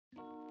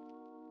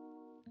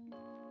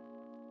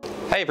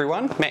Hey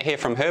everyone, Matt here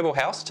from Herbal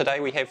House.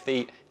 Today we have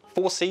the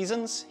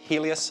 4Seasons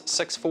Helios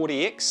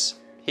 640X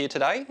here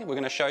today. We're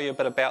going to show you a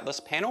bit about this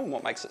panel and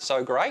what makes it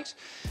so great.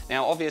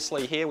 Now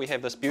obviously here we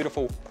have this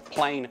beautiful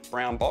plain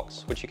brown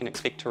box which you can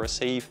expect to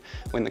receive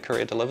when the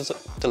courier delivers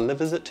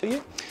it to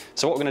you.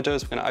 So what we're going to do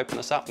is we're going to open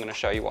this up, I'm going to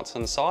show you what's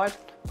inside,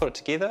 put it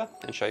together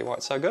and show you why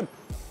it's so good.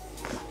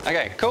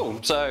 Okay,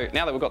 cool. So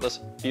now that we've got this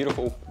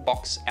beautiful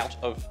box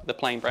out of the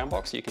plain brown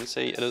box, you can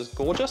see it is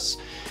gorgeous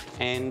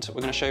and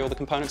we're going to show you all the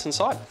components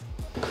inside.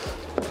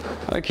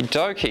 Okie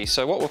dokie,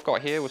 so what we've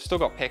got here, we've still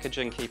got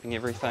packaging keeping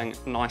everything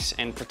nice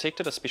and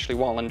protected, especially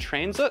while in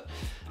transit.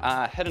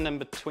 Hidden in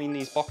between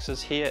these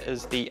boxes here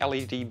is the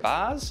LED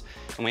bars,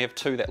 and we have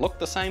two that look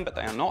the same but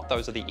they are not.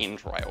 Those are the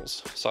end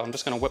rails. So I'm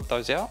just going to whip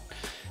those out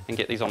and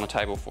get these on the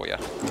table for you.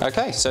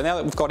 Okay, so now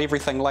that we've got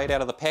everything laid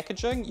out of the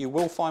packaging, you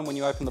will find when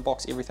you open the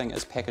box everything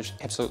is packaged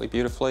absolutely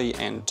beautifully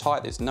and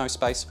tight. There's no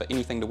space for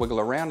anything to wiggle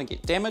around and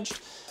get damaged.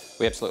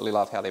 We absolutely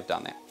love how they've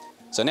done that.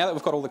 So now that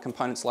we've got all the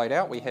components laid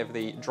out, we have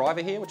the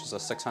driver here, which is a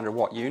 600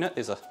 watt unit.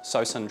 There's a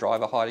SOSIN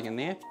driver hiding in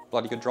there,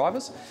 bloody good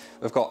drivers.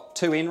 We've got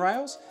two end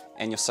rails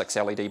and your 6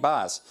 LED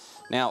bars.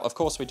 Now, of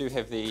course, we do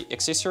have the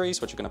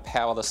accessories, which are going to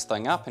power this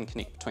thing up and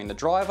connect between the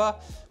driver.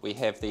 We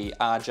have the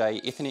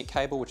RJ Ethernet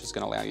cable, which is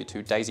going to allow you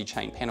to daisy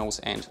chain panels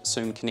and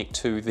soon connect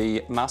to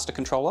the master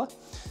controller.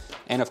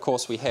 And of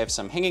course, we have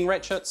some hanging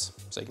ratchets,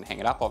 so you can hang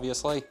it up,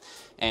 obviously,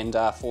 and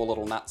 4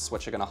 little nuts,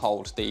 which are going to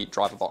hold the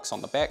driver box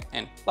on the back.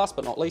 And last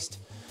but not least,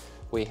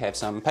 we have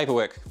some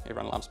paperwork.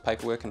 Everyone loves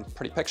paperwork and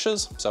pretty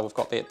pictures, so we've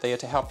got that there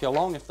to help you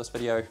along if this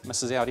video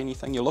misses out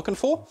anything you're looking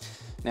for.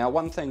 Now,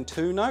 one thing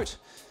to note,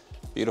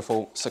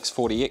 beautiful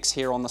 640X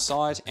here on the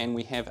side, and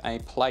we have a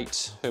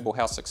plate, Herbal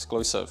House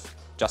exclusive,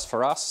 just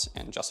for us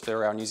and just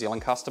for our New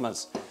Zealand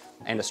customers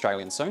and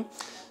Australians soon.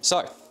 So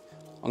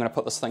I'm going to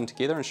put this thing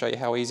together and show you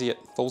how easy it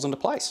falls into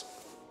place.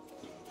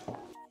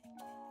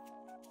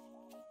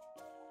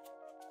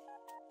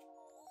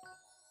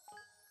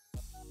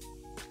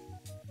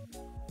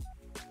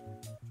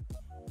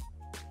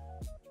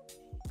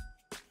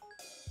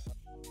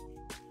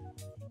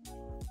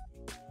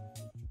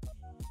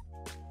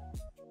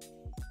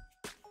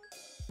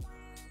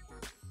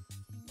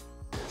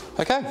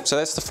 Okay, so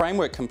that's the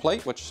framework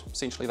complete, which is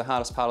essentially the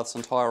hardest part of this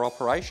entire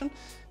operation.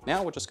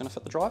 Now we're just going to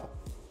fit the driver.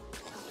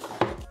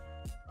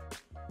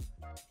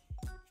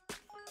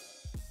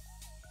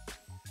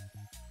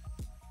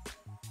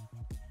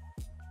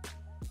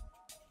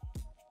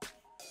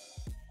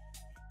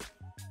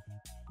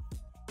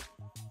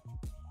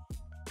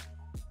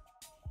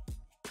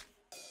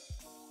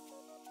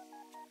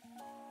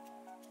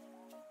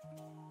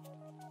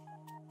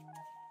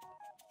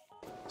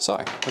 So,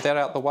 with that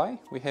out the way,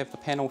 we have the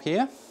panel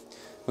here.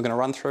 We're going to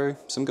run through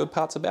some good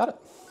parts about it.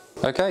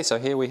 Okay, so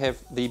here we have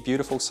the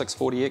beautiful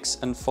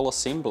 640X in full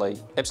assembly.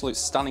 Absolute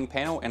stunning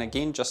panel, and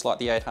again, just like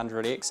the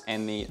 800X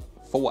and the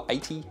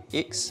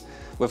 480X,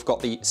 we've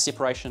got the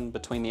separation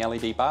between the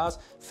LED bars,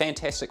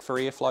 fantastic for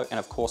airflow, and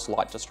of course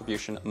light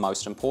distribution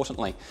most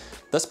importantly.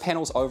 This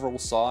panel's overall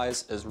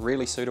size is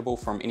really suitable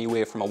from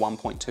anywhere from a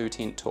 1.2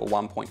 tent to a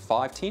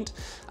 1.5 tent.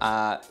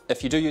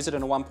 If you do use it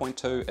in a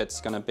 1.2,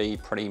 it's going to be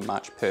pretty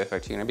much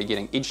perfect. You're going to be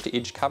getting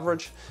edge-to-edge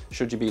coverage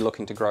should you be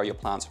looking to grow your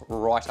plants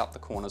right up the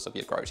corners of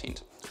your grow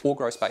tent, or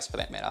grow space for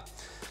that matter.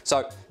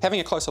 So having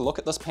a closer look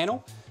at this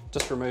panel,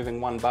 just removing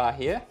one bar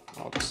here,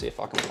 I'll just see if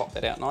I can pop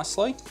that out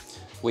nicely.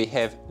 We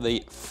have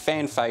the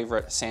fan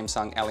favourite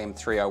Samsung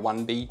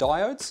LM301B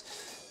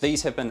diodes.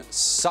 These have been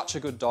such a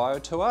good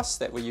diode to us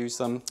that we use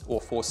them,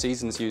 or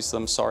 4Seasons use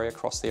them, sorry,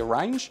 across their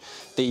range.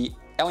 The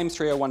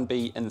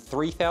LM301B in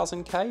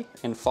 3000K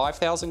and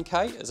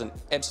 5000K is an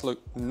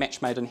absolute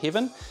match made in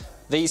heaven.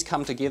 These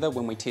come together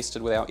when we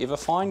tested with our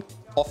Everfine,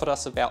 offered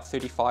us about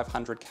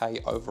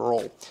 3500K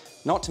overall.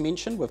 Not to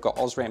mention, we've got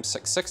Osram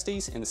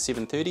 660s and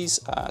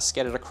 730s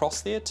scattered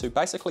across there to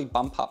basically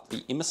bump up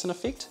the Emerson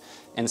effect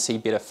and see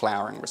better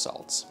flowering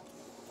results.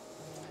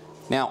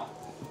 Now,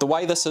 the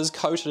way this is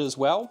coated as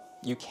well,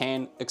 you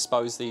can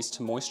expose these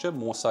to moisture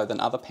more so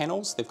than other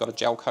panels. They've got a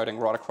gel coating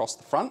right across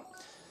the front.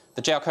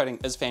 The gel coating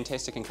is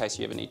fantastic in case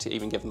you ever need to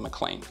even give them a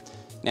clean.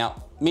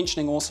 Now,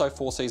 mentioning also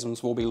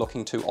 4Seasons will be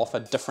looking to offer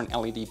different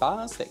LED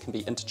bars that can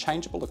be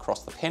interchangeable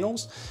across the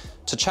panels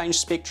to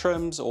change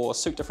spectrums or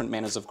suit different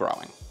manners of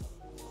growing.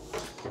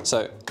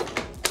 So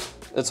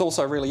it's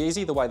also really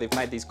easy the way they've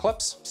made these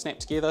clips, snap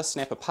together,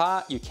 snap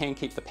apart. You can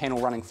keep the panel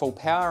running full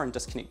power and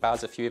disconnect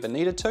bars if you ever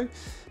needed to,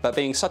 but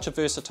being such a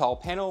versatile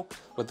panel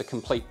with the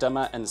complete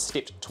dimmer in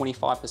stepped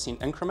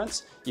 25%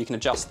 increments, you can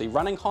adjust the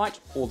running height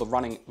or the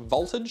running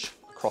voltage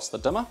across the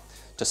dimmer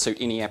to suit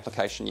any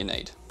application you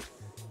need.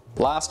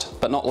 Last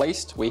but not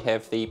least, we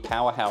have the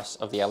powerhouse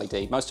of the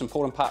LED. Most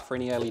important part for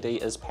any LED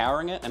is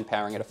powering it and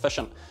powering it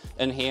efficient.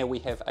 In here we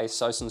have a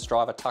SOSIN's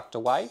driver tucked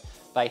away.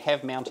 They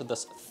have mounted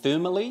this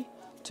thermally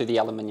to the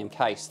aluminium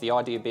case. The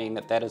idea being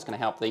that that is going to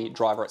help the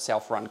driver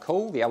itself run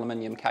cool. The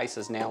aluminium case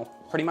is now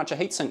pretty much a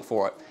heatsink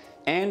for it.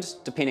 And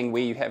depending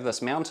where you have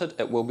this mounted,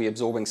 it will be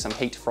absorbing some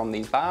heat from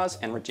these bars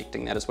and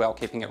rejecting that as well,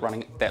 keeping it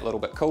running that little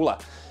bit cooler.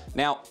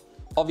 Now,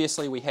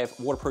 Obviously we have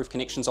waterproof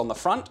connections on the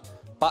front,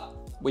 but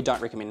we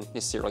don't recommend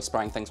necessarily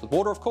spraying things with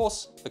water, of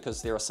course,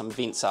 because there are some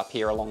vents up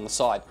here along the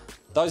side.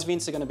 Those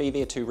vents are going to be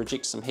there to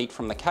reject some heat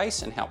from the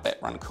case and help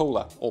that run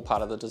cooler, all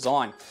part of the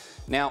design.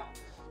 Now,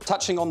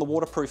 touching on the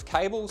waterproof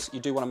cables, you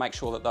do want to make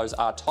sure that those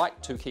are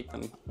tight to keep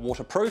them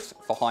waterproof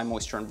for high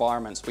moisture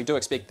environments. We do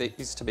expect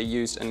these to be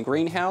used in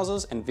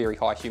greenhouses and very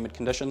high humid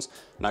conditions,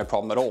 no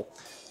problem at all.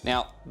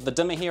 Now, the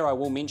dimmer here I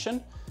will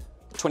mention,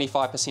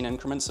 25%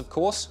 increments of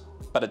course,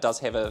 but it does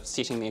have a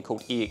setting there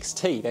called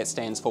EXT, that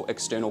stands for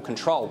external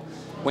control.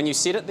 When you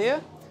set it there,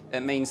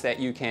 it means that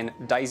you can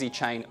daisy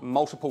chain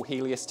multiple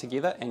Helios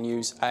together and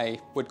use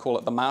we'd call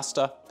it the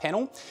master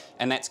panel,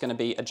 and that's going to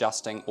be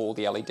adjusting all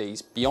the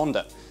LEDs beyond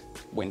it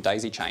when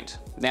daisy chained.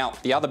 Now,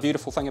 the other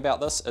beautiful thing about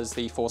this is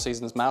the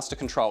 4Seasons master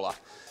controller.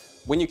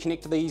 When you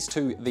connect these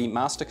to the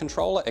master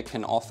controller, it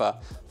can offer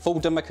full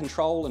dimmer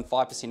control in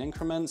 5%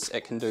 increments,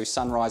 it can do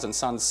sunrise and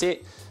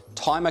sunset,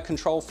 timer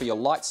control for your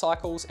light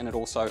cycles, and it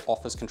also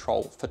offers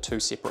control for 2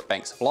 separate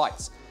banks of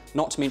lights.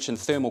 Not to mention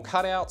thermal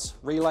cutouts,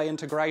 relay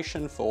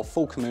integration for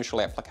full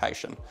commercial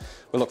application.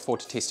 We look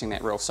forward to testing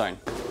that real soon.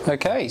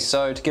 Okay,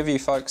 so to give you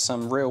folks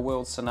some real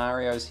world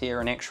scenarios here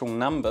and actual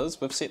numbers,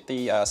 we've set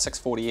the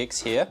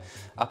 640X here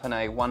up in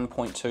a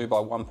 1.2 by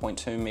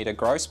 1.2 meter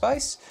grow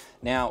space.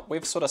 Now,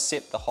 we've sort of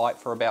set the height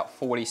for about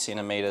 40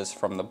 centimeters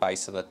from the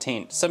base of the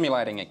tent,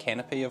 simulating a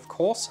canopy, of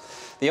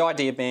course. The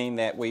idea being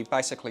that we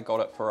basically got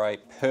it for a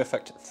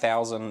perfect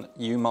 1000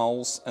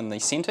 U-moles in the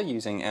center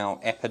using our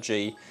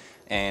Apogee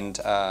and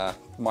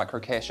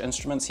microcache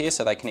instruments here,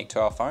 so they connect to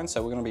our phone.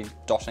 So we're going to be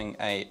plotting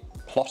a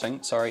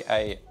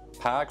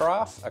par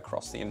graph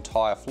across the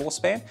entire floor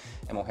span,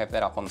 and we'll have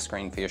that up on the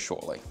screen for you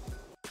shortly.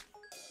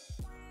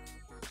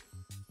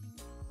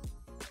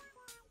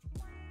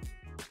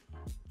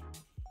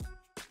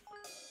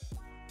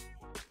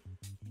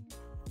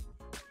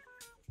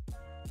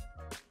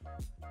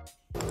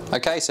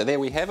 Okay, so there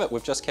we have it.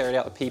 We've just carried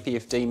out the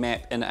PPFD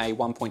map in a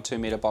 1.2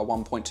 meter by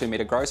 1.2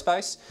 meter grow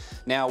space.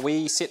 Now,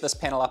 we set this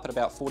panel up at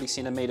about 40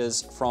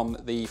 centimeters from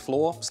the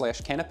floor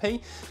 /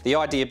 canopy. The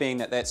idea being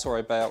that that's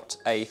about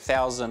a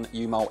 1000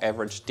 U-mole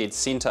average dead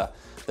center.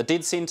 The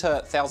dead center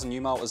 1000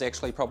 U-mole is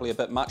actually probably a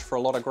bit much for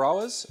a lot of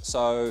growers.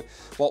 So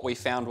what we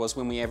found was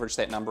when we averaged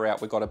that number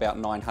out, we got about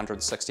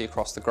 960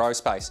 across the grow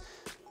space.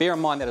 Bear in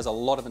mind that is a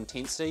lot of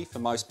intensity for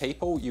most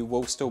people. You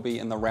will still be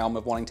in the realm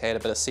of wanting to add a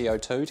bit of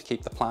CO2 to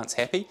keep the plants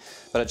happy,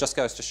 but it just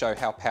goes to show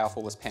how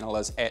powerful this panel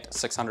is at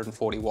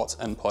 640 watts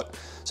input.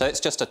 So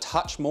it's just a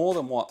touch more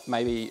than what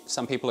maybe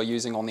some people are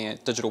using on their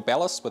digital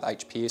ballast with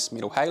HPS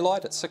metal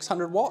halide at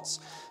 600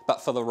 watts.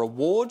 But for the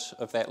reward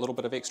of that little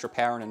bit of extra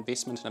power and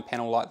investment in a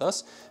panel like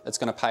this, it's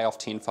going to pay off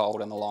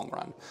tenfold in the long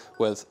run,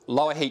 with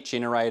lower heat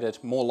generated,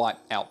 more light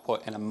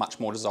output, and a much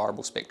more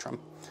desirable spectrum.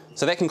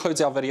 So that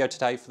concludes our video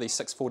today for the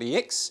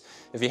 640X.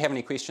 If you have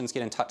any questions,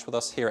 get in touch with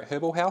us here at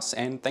Herbal House,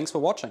 and thanks for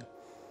watching.